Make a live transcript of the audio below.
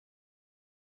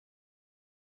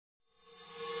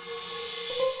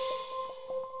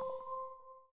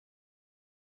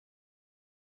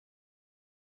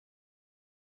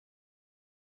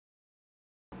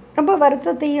ரொம்ப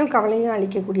வருத்தத்தையும் கவலையும்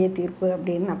அளிக்கக்கூடிய தீர்ப்பு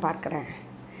அப்படின்னு நான் பார்க்குறேன்.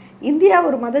 இந்தியா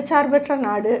ஒரு மதச்சார்பற்ற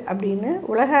நாடு அப்படின்னு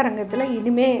உலக அரங்கத்தில்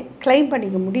இனிமேல் கிளைம்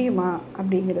பண்ணிக்க முடியுமா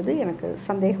அப்படிங்கிறது எனக்கு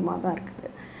சந்தேகமாக தான் இருக்குது.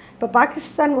 இப்போ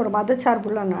பாகிஸ்தான் ஒரு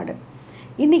மதச்சார்புள்ள நாடு.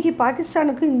 இன்றைக்கி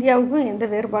பாகிஸ்தானுக்கும் இந்தியாவுக்கும் எந்த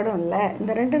வேறுபாடும் இல்லை.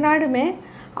 இந்த ரெண்டு நாடுமே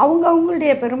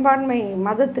அவங்களுடைய பெரும்பான்மை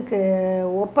மதத்துக்கு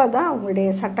ஒப்ப தான் அவங்களுடைய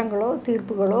சட்டங்களோ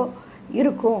தீர்ப்புகளோ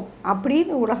இருக்கும்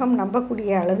அப்படின்னு உலகம்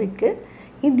நம்பக்கூடிய அளவிற்கு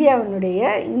இந்தியாவினுடைய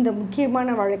இந்த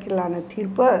முக்கியமான வழக்கிலான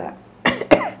தீர்ப்பு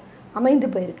அமைந்து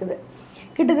போயிருக்குது.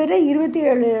 கிட்டத்தட்ட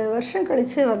 27 வருஷம்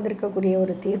கழித்து வந்திருக்கக்கூடிய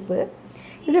ஒரு தீர்ப்பு.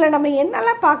 இதில் நம்ம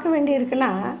என்னெல்லாம் பார்க்க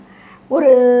வேண்டியிருக்குன்னா,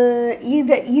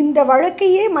 இந்த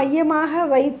வழக்கையே மையமாக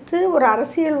வைத்து ஒரு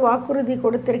அரசியல் வாக்குறுதி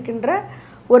கொடுத்திருக்கின்ற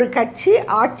ஒரு கட்சி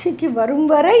ஆட்சிக்கு வரும்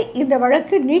வரை இந்த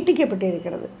வழக்கு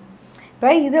நீட்டிக்கப்பட்டிருக்கிறது.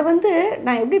 இப்போ இதை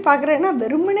நான் எப்படி பார்க்குறேன்னா,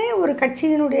 வெறுமனே ஒரு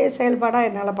கட்சியினுடைய செயல்பாடாக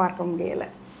என்னால் பார்க்க முடியலை.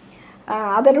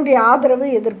 அதனுடைய ஆதரவு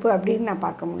எதிர்ப்பு அப்படின்னு நான்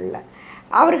பார்க்க முடியல.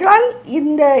 அவர்களால்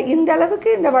இந்த அளவுக்கு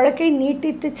இந்த வழக்கை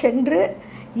நீட்டித்து சென்று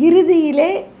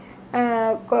இறுதியிலே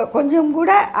கொஞ்சம்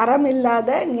கூட அறமில்லாத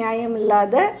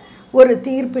நியாயமில்லாத ஒரு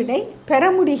தீர்ப்பினை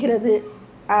பெற முடிகிறது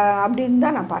அப்படின்னு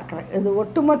தான் நான் பார்க்குறேன். இது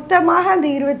ஒட்டுமொத்தமாக அந்த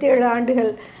 27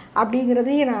 ஆண்டுகள்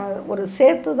அப்படிங்கிறதையும் நான் ஒரு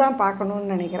சேர்த்து தான்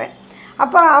பார்க்கணுன்னு நினைக்கிறேன்.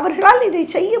 அப்போ அவர்களால் இதை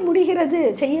செய்ய முடிகிறது,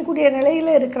 செய்யக்கூடிய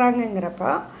நிலையில்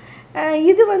இருக்கிறாங்கங்கிறப்போ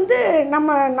இது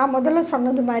நான் முதல்ல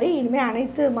சொன்னது மாதிரி இனிமேல்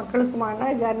அனைத்து மக்களுக்குமான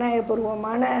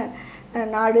ஜனநாயகபூர்வமான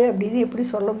நாடு அப்படின்னு எப்படி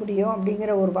சொல்ல முடியும்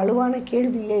அப்படிங்கிற ஒரு வலுவான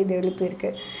கேள்வியை இது எழுப்பியிருக்கு.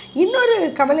 இன்னொரு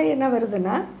கவலை என்ன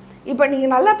வருதுன்னா, இப்போ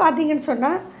நீங்கள் நல்லா பார்த்தீங்கன்னு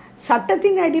சொன்னால்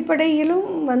சட்டத்தின்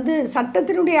அடிப்படையிலும்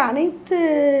சட்டத்தினுடைய அனைத்து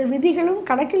விதிகளும்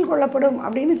கணக்கில் கொள்ளப்படும்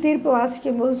அப்படின்னு தீர்ப்பு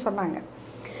வாசிக்கும்போது சொன்னாங்க.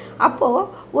 அப்போது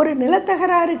ஒரு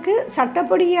நிலத்தகராறுக்கு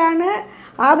சட்டப்படியான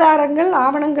ஆதாரங்கள்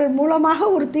ஆவணங்கள் மூலமாக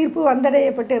ஒரு தீர்ப்பு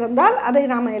வந்தடையப்பட்டிருந்தால் அதை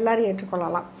நாம் எல்லாரும்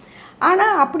ஏற்றுக்கொள்ளலாம்.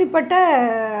 ஆனால் அப்படிப்பட்ட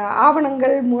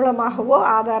ஆவணங்கள் மூலமாகவோ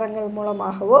ஆதாரங்கள்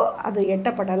மூலமாகவோ அது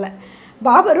எட்டப்படலை.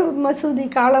 பாபர் மசூதி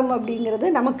காலம் அப்படிங்கிறது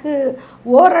நமக்கு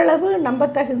ஓரளவு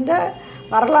நம்பத்தகுந்த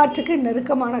வரலாற்றுக்கு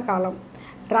நெருக்கமான காலம்.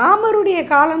 ராமருடைய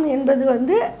காலம்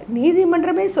என்பது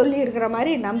நீதிமன்றமே சொல்லியிருக்கிற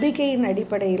மாதிரி நம்பிக்கையின்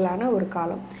அடிப்படையிலான ஒரு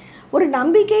காலம். ஒரு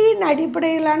நம்பிக்கையின்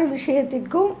அடிப்படையிலான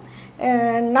விஷயத்திற்கும்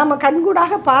நம்ம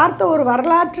கண்கூடாக பார்த்த ஒரு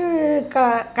வரலாற்று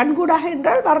கண்கூடாக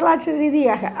என்றால் வரலாற்று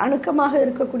ரீதியாக அணுக்கமாக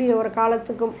இருக்கக்கூடிய ஒரு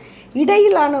காலத்துக்கும்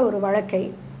இடையிலான ஒரு வழக்கை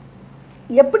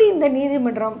எப்படி இந்த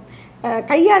நீதிமன்றம்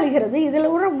கையாளுகிறது,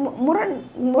 இதில் உள்ள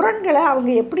முரண்களை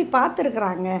அவங்க எப்படி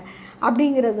பார்த்துருக்குறாங்க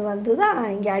அப்படிங்கிறது தான்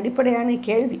இங்கே அடிப்படையான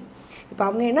கேள்வி. இப்போ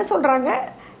அவங்க என்ன சொல்கிறாங்க,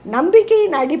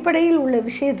 நம்பிக்கையின் அடிப்படையில் உள்ள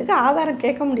விஷயத்துக்கு ஆதாரம்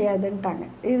கேட்க முடியாதுன்ட்டாங்க.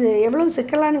 இது எவ்வளோ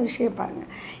சிக்கலான விஷயம் பாருங்கள்.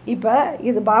 இப்போ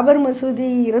இது பாபர் மசூதி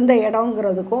இருந்த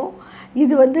இடங்கிறதுக்கும்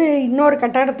இது இன்னொரு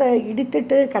கட்டடத்தை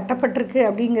இடித்துட்டு கட்டப்பட்டிருக்கு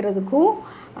அப்படிங்கிறதுக்கும்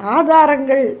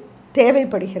ஆதாரங்கள்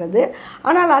தேவைப்படுகிறது.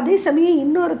 ஆனால் அதே சமயம்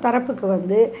இன்னொரு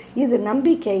தரப்புக்கு இது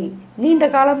நம்பிக்கை, நீண்ட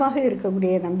காலமாக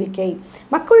இருக்கக்கூடிய நம்பிக்கை,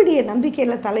 மக்களுடைய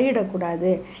நம்பிக்கையில்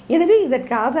தலையிடக்கூடாது, எனவே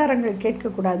இதற்கு ஆதாரங்கள்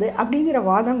கேட்கக்கூடாது அப்படிங்கிற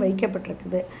வாதம்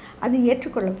வைக்கப்பட்டிருக்குது. அது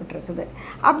ஏற்றுக்கொள்ளப்பட்டிருக்குது.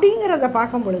 அப்படிங்கிறத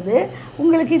பார்க்கும் பொழுது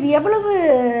உங்களுக்கு இது எவ்வளவு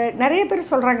நிறைய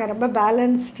பேர் சொல்கிறாங்க ரொம்ப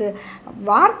பேலன்ஸ்டு,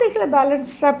 வார்த்தைகளை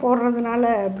பேலன்ஸ்டாக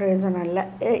போடுறதுனால பிரயோஜனம் இல்லை,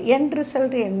 எண்ட்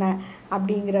ரிசல்ட் என்ன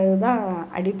அப்படிங்கிறது தான்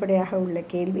அடிப்படையாக உள்ள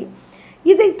கேள்வி.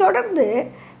 இதை தொடர்ந்து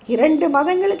 2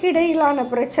 மதங்களுக்கு இடையிலான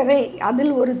பிரச்சனை,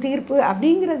 அதில் ஒரு தீர்ப்பு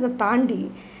அப்படிங்கிறத தாண்டி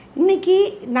இன்றைக்கி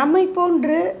நம்மை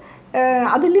போன்று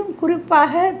அதிலும்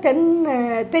குறிப்பாக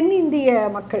தென்னிந்திய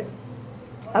மக்கள்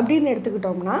அப்படின்னு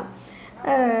எடுத்துக்கிட்டோம்னா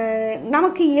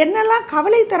நமக்கு என்னெல்லாம்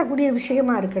கவலை தரக்கூடிய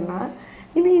விஷயமா இருக்குன்னா,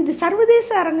 இது சர்வதேச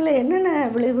அரங்கில் என்னென்ன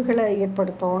விளைவுகளை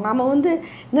ஏற்படுத்தும், நாம்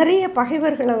நிறைய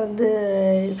பகைவர்களை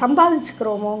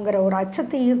சம்பாதிச்சுக்கிறோமோங்கிற ஒரு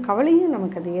அச்சத்தையும் கவலையும்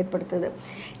நமக்கு அது ஏற்படுத்துது.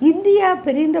 இந்தியா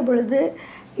பிரிந்த பொழுது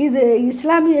இது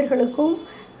இஸ்லாமியர்களுக்கும்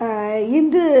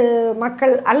இந்து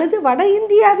மக்கள் அல்லது வட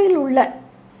இந்தியாவில் உள்ள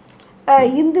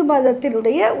இந்து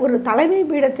மதத்தினுடைய ஒரு தலைமை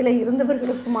பீடத்தில்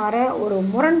இருந்தவர்களுக்குமாற ஒரு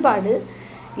முரண்பாடு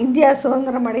இந்தியா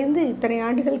சுதந்திரம் அடைந்து இத்தனை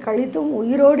ஆண்டுகள் கழித்தும்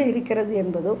உயிரோடு இருக்கிறது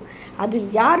என்பதும், அதில்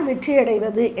யார் வெற்றி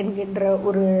அடைவது என்கின்ற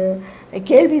ஒரு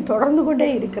கேள்வி தொடர்ந்து கொண்டே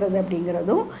இருக்கிறது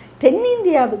அப்படிங்கிறதும்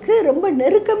தென்னிந்தியாவுக்கு ரொம்ப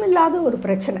நெருக்கமில்லாத ஒரு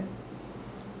பிரச்சனை.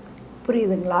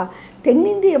 புரியுதுங்களா?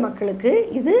 தென்னிந்திய மக்களுக்கு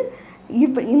இது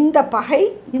இந்த பகை,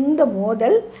 இந்த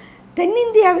மோதல்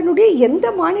தென்னிந்தியாவினுடைய எந்த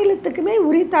மாநிலத்துக்குமே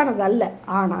உரித்தானது அல்ல.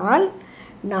 ஆனால்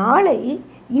நாளை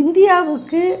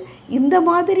இந்தியாவுக்கு இந்த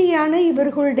மாதிரியான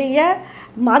இவர்களுடைய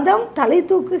மதம் தலை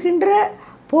தூக்குகின்ற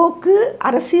போக்கு,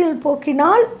 அரசியல்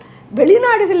போக்கினால்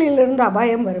வெளிநாடுகளிலிருந்து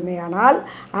அபாயம் வருமேயானால்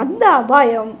அந்த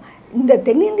அபாயம் இந்த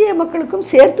தென்னிந்திய மக்களுக்கும்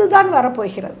சேர்த்து தான்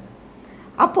வரப்போகிறது.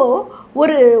 அப்போது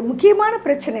ஒரு முக்கியமான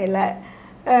பிரச்சனையில்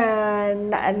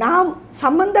நாம்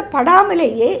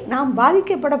சம்பந்தப்படாமலேயே நாம்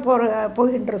பாதிக்கப்பட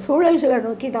போகின்ற சூழல்களை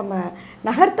நோக்கி நம்ம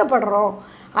நகர்த்தப்படுறோம்.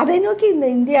 அதை நோக்கி இந்த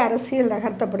இந்திய அரசியல்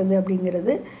நகர்த்தப்படுது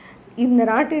அப்படிங்கிறது இந்த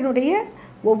நாட்டினுடைய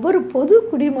ஒவ்வொரு பொது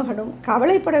குடிமகனும்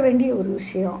கவலைப்பட வேண்டிய ஒரு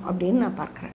விஷயம் அப்படின்னு நான்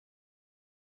பார்க்குறேன்.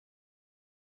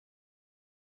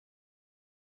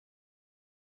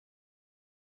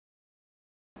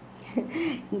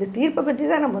 இந்த தீர்ப்பை பற்றி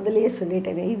தான் நான் முதலையே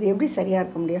சொல்லிட்டேனே, இது எப்படி சரியாக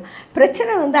இருக்க முடியும்?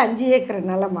 பிரச்சனை 5 ஏக்கர்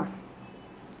நிலமா,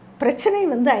 பிரச்சனை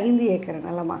 5 ஏக்கர்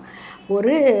நிலமா,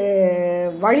 ஒரு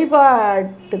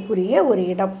வழிபாட்டுக்குரிய ஒரு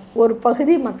இடம், ஒரு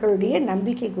பகுதி மக்களுடைய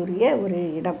நம்பிக்கைக்குரிய ஒரு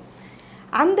இடம்.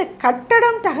 அந்த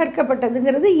கட்டடம்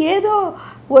தகர்க்கப்பட்டதுங்கிறது ஏதோ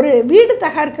ஒரு வீடு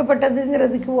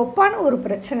தகர்க்கப்பட்டதுங்கிறதுக்கு ஒப்பான ஒரு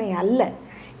பிரச்சனை அல்ல.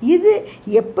 இது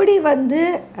எப்படி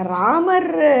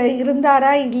ராமர்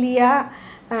இருந்தாரா இல்லையா,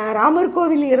 ராமர்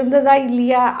கோவில் இருந்ததா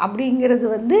இல்லையா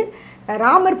அப்படிங்கிறது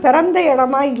ராமர் பிறந்த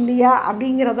இடமா இல்லையா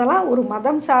அப்படிங்கிறதெல்லாம் ஒரு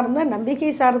மதம் சார்ந்த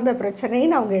நம்பிக்கை சார்ந்த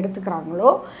பிரச்சனைன்னு அவங்க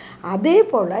எடுத்துக்கிறாங்களோ, அதே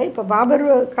போல் இப்போ பாபர்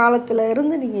காலத்தில்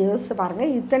இருந்து நீங்கள் யோசிச்சு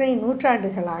பாருங்கள், இத்தனை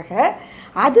நூற்றாண்டுகளாக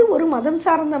அது ஒரு மதம்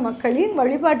சார்ந்த மக்களின்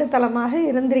வழிபாட்டு தலமாக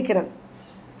இருந்திருக்கிறது.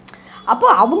 அப்போ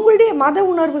அவங்களுடைய மத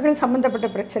உணர்வுகள் சம்மந்தப்பட்ட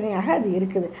பிரச்சனையாக அது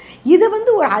இருக்குது. இதை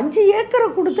ஒரு 5 ஏக்கரை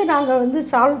கொடுத்து நாங்கள்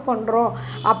சால்வ் பண்ணுறோம்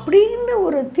அப்படின்னு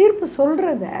ஒரு தீர்ப்பு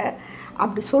சொல்கிறத,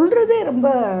 அப்படி சொல்கிறதே ரொம்ப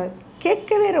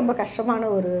கேட்கவே ரொம்ப கஷ்டமான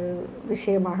ஒரு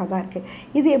விஷயமாக தான் இருக்குது.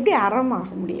 இது எப்படி அறமாக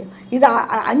முடியும்? இது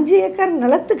 5 ஏக்கர்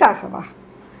நிலத்துக்காகவா?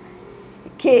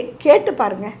 கேட்டு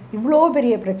பாருங்கள். இவ்வளோ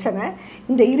பெரிய பிரச்சனை,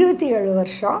 இந்த 27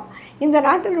 வருஷம் இந்த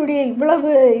நாட்டினுடைய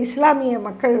இவ்வளவு இஸ்லாமிய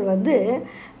மக்கள்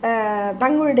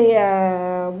தங்களுடைய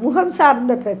முகம்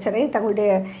சார்ந்த பிரச்சனை,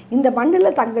 தங்களுடைய இந்த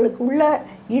மண்ணில் தங்களுக்கு உள்ள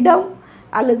இடம்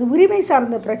அல்லது உரிமை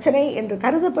சார்ந்த பிரச்சனை என்று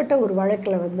கருதப்பட்ட ஒரு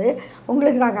வழக்கில்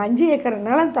உங்களுக்கு நாங்கள் 5 ஏக்கர்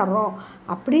நிலம் தர்றோம்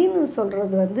அப்படின்னு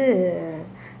சொல்கிறது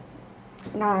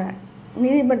நான்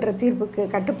நீதிமன்ற தீர்ப்புக்கு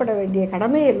கட்டுப்பட வேண்டிய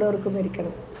கடமை எல்லோருக்கும்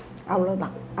இருக்கிறது.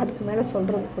 அவ்வளோதான், அதுக்கு மேலே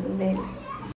சொல்கிறதுக்கு ஒன்றுமே இல்லை.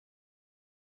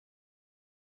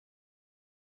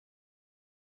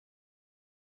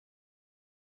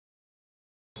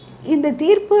 இந்த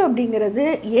தீர்ப்பு அப்படிங்கிறது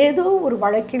ஏதோ ஒரு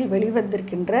வழக்கில்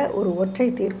வெளிவந்திருக்கின்ற ஒரு ஒற்றை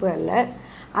தீர்ப்பு அல்ல.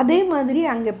 அதே மாதிரி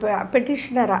அங்கே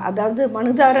பெட்டிஷனர், அதாவது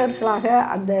மனுதாரர்களாக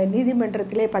அந்த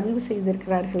நீதிமன்றத்திலே பதிவு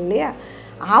செய்திருக்கிறார்கள் இல்லையா,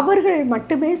 அவர்கள்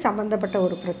மட்டுமே சம்பந்தப்பட்ட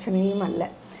ஒரு பிரச்சனையும் அல்ல.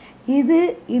 இது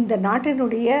இந்த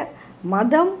நாட்டினுடைய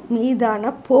மதம்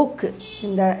மீதான போக்கு,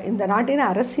 இந்த நாட்டின்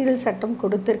அரசியல் சட்டம்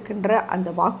கொடுத்திருக்கின்ற அந்த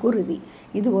வாக்குறுதி,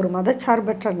 இது ஒரு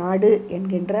மதச்சார்பற்ற நாடு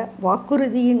என்கின்ற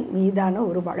வாக்குறுதியின் மீதான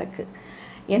ஒரு வழக்கு.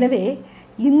 எனவே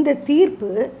இந்த தீர்ப்பு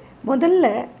முதல்ல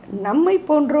நம்மை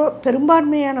போன்றோ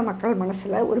பெரும்பான்மையான மக்கள்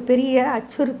மனசில் ஒரு பெரிய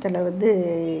அச்சுறுத்தலை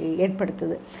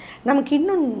ஏற்படுத்துது. நமக்கு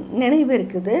இன்னும் நினைவு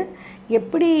இருக்குது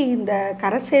எப்படி இந்த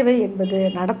கரசேவை என்பது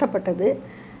நடத்தப்பட்டது.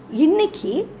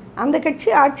 இன்றைக்கி அந்த கட்சி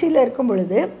ஆட்சியில் இருக்கும்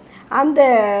பொழுது அந்த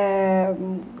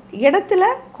இடத்துல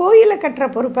கோயிலை கட்டுற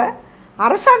பொறுப்பை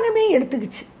அரசாங்கமே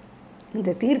எடுத்துக்கிச்சு.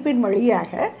 இந்த தீர்ப்பின்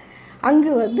வழியாக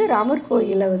அங்கு ராமர்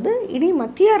கோயிலை இனி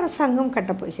மத்திய அரசாங்கம்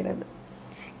கட்டப்போகிறது.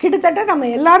 கிட்டத்தட்ட நம்ம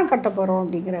எல்லாரும் கட்ட போகிறோம்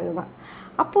அப்படிங்கிறது தான்.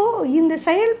 அப்போது இந்த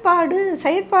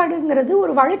செயற்பாடுங்கிறது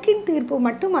ஒரு வழக்கின் தீர்ப்பு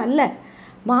மட்டும் அல்ல,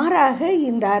 மாறாக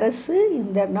இந்த அரசு,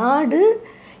 இந்த நாடு,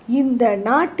 இந்த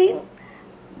நாட்டின்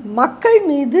மக்கள்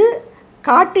மீது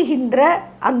காட்டுகின்ற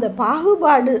அந்த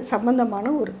பாகுபாடு சம்பந்தமான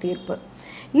ஒரு தீர்ப்பு.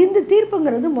 இந்த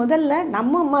தீர்ப்புங்கிறது முதல்ல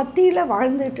நம்ம மத்தியில்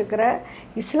வாழ்ந்துட்டுருக்கிற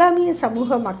இஸ்லாமிய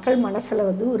சமூக மக்கள் மனசில்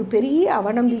ஒரு பெரிய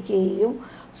அவநம்பிக்கையையும்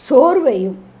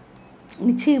சோர்வையும்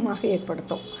நிச்சயமாக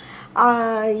ஏற்படுத்தும்.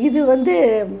 இது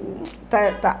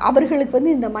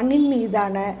அவர்களுக்கு இந்த மண்ணின்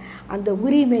மீதான அந்த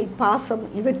உரிமை, பாசம்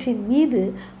இவற்றின் மீது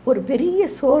ஒரு பெரிய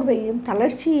சோர்வையும்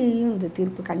தளர்ச்சியையும் இந்த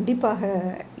தீர்ப்பு கண்டிப்பாக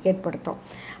ஏற்படுத்தும்.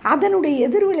 அதனுடைய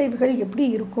எதிர்விளைவுகள் எப்படி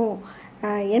இருக்கும்,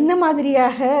 என்ன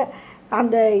மாதிரியாக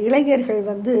அந்த இளைஞர்கள்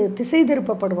திசை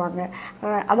திருப்பப்படுவாங்க.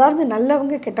 அதாவது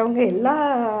நல்லவங்க கெட்டவங்க எல்லா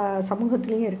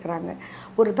சமூகத்துலேயும் இருக்கிறாங்க.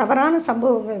 ஒரு தவறான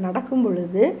சம்பவங்கள் நடக்கும்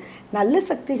பொழுது நல்ல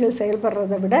சக்திகள்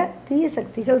செயல்படுறதை விட தீய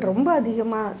சக்திகள் ரொம்ப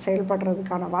அதிகமாக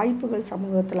செயல்படுறதுக்கான வாய்ப்புகள்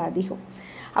சமூகத்தில் அதிகம்.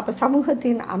 அப்போ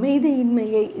சமூகத்தின்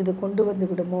அமைதியின்மையை இது கொண்டு வந்து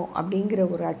விடுமோ அப்படிங்கிற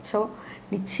ஒரு அச்சம்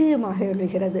நிச்சயமாக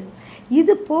எழுகிறது.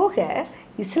 இது போக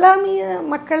இஸ்லாமிய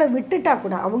மக்களை விட்டுட்டா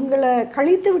கூட, அவங்கள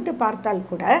கழித்து விட்டு பார்த்தால்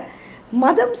கூட,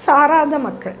 மதம் சாராத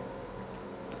மக்கள்,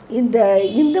 இந்த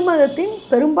இந்து மதத்தின்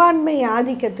பெரும்பான்மை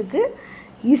ஆதிக்கத்துக்கு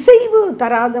இசைவு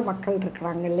தராத மக்கள்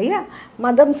இருக்கிறாங்க இல்லையா,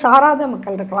 மதம் சாராத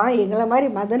மக்கள் இருக்கலாம், எங்களை மாதிரி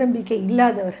மத நம்பிக்கை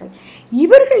இல்லாதவர்கள்,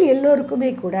 இவர்கள்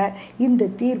எல்லோருக்குமே கூட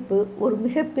இந்த தீர்ப்பு ஒரு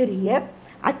மிகப்பெரிய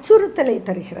அச்சுறுத்தலை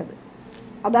தருகிறது.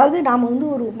 அதாவது நாம்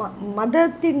ஒரு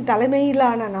மதத்தின்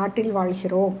தலைமையிலான நாட்டில்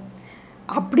வாழ்கிறோம்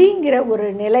அப்படிங்கிற ஒரு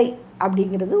நிலை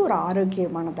அப்படிங்கிறது ஒரு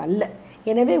ஆரோக்கியமானது அல்ல.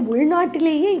 எனவே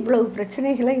உள்நாட்டிலேயே இவ்வளவு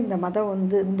பிரச்சனைகளை இந்த மதம்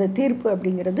வந்து இந்த தீர்ப்பு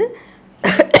அப்படிங்கிறது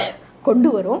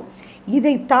கொண்டு வரும்.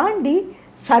 இதை தாண்டி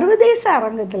சர்வதேச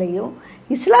அரங்கத்திலையும்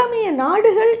இஸ்லாமிய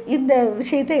நாடுகள் இந்த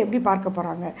விஷயத்தை எப்படி பார்க்க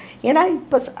போகிறாங்க? ஏன்னா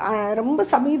இப்போ ரொம்ப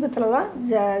சமீபத்தில் தான்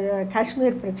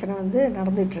காஷ்மீர் பிரச்சனை வந்து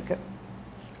நடந்துகிட்ருக்கு.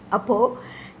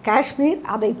 அப்போது காஷ்மீர்,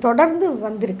 அதை தொடர்ந்து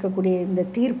வந்திருக்கக்கூடிய இந்த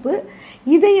தீர்ப்பு,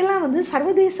 இதையெல்லாம் வந்து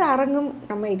சர்வதேச அரங்கம்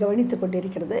நம்மை கவனித்து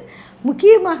கொண்டிருக்கிறது.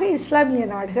 முக்கியமாக இஸ்லாமிய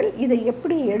நாடுகள் இதை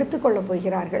எப்படி எடுத்துக்கொள்ளப்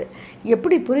போகிறார்கள்,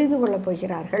 எப்படி புரிந்து கொள்ளப்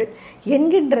போகிறார்கள்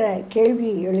என்கின்ற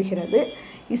கேள்வி எழுகிறது.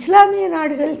 இஸ்லாமிய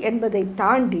நாடுகள் என்பதை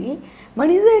தாண்டி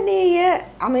மனிதநேய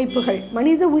அமைப்புகள்,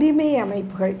 மனித உரிமை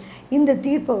அமைப்புகள் இந்த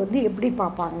தீர்ப்பை வந்து எப்படி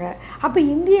பார்ப்பாங்க? அப்போ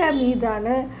இந்தியா மீதான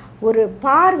ஒரு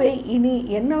பார்வை இனி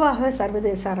என்னவாக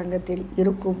சர்வதேச அரங்கத்தில்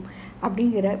இருக்கும்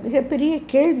அப்படிங்கிற மிகப்பெரிய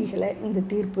கேள்விகளை இந்த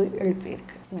தீர்ப்பு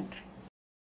எழுப்பியிருக்கு. நன்றி.